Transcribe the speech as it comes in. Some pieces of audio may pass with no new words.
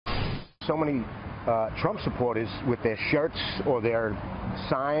So many Trump supporters with their shirts or their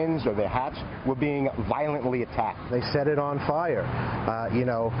signs or their hats were being violently attacked. They set it on fire.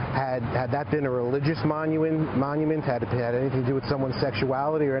 Had that been a religious monument, had it had anything to do with someone's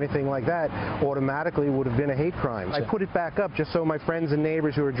sexuality or anything like that, automatically would have been a hate crime. I put it back up just so my friends and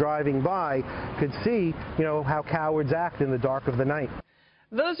neighbors who are driving by could see, how cowards act in the dark of the night.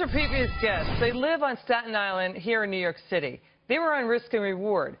 Those are previous guests. They live on Staten Island here in New York City. They were on risk and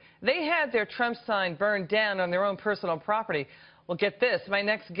reward. They had their Trump sign burned down on their own personal property. Well, get this. My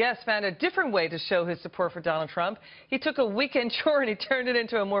next guest found a different way to show his support for Donald Trump. He took a weekend chore and he turned it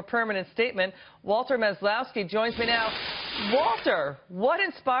into a more permanent statement. Walter Mazlowsky joins me now. Walter, what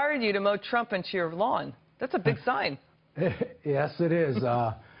inspired you to mow Trump into your lawn? That's a big sign. Yes, it is.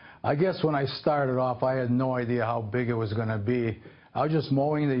 I guess when I started off, I had no idea how big it was going to be. I was just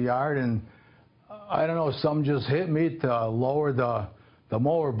mowing the yard, and I don't know, something just hit me to lower the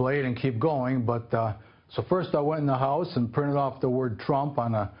mower blade and keep going. But so first I went in the house and printed off the word Trump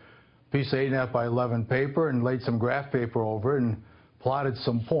on a piece of 8.5 by 11 paper and laid some graph paper over it and plotted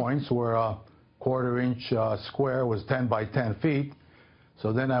some points where a 1/4 inch square was 10 by 10 feet.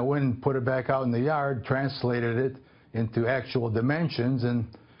 So then I went and put it back out in the yard, translated it into actual dimensions, and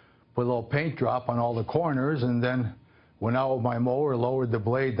put a little paint drop on all the corners, and then went out with my mower, lowered the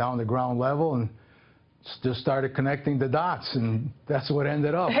blade down to ground level, and just started connecting the dots, and that's what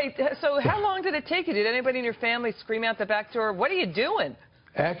ended up. Hey, so how long did it take you? Did anybody in your family scream out the back door, "What are you doing?"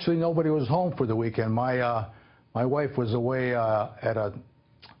 Actually, nobody was home for the weekend. My wife was away at a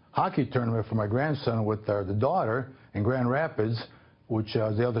hockey tournament for my grandson with the daughter in Grand Rapids, which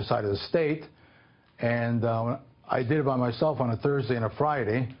is the other side of the state, and I did it by myself on a Thursday and a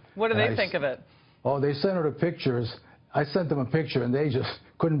Friday. What do they think of it? Oh, they sent her the pictures. I sent them a picture, and they just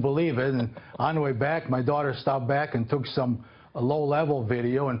couldn't believe it. And on the way back, my daughter stopped back and took a low-level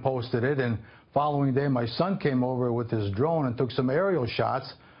video and posted it. And following day, my son came over with his drone and took some aerial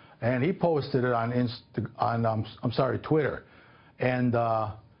shots, and he posted it on Twitter. And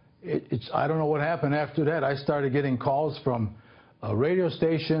I don't know what happened after that. I started getting calls from radio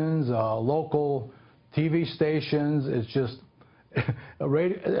stations, local TV stations. It's just.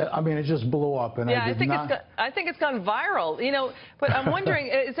 It just blew up, and yeah, I think it's gone viral. But I'm wondering,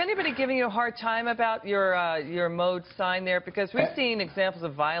 is anybody giving you a hard time about your mowed sign there? Because we've seen examples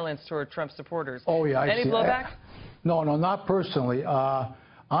of violence toward Trump supporters. Oh yeah, any blowback? No, not personally.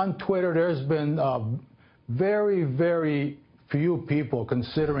 On Twitter, there's been very, very few people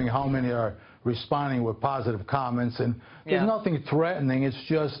considering how many are responding with positive comments, and there's nothing threatening. It's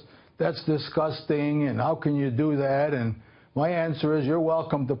just that's disgusting, and how can you do that? And my answer is you're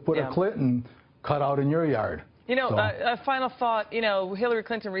welcome to put a Clinton cutout in your yard. A final thought, Hillary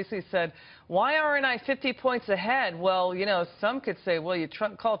Clinton recently said, "Why aren't I 50 points ahead?" Well, some could say, well, you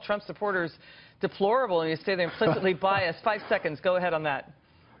call Trump supporters deplorable and you say they're implicitly biased. 5 seconds. Go ahead on that.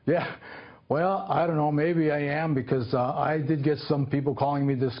 Yeah. Well, I don't know. Maybe I am, because I did get some people calling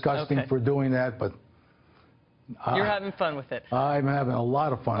me disgusting for doing that, but you're having fun with it. I'm having a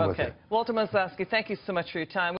lot of fun with it. Walter Mazlowsky, thank you so much for your time.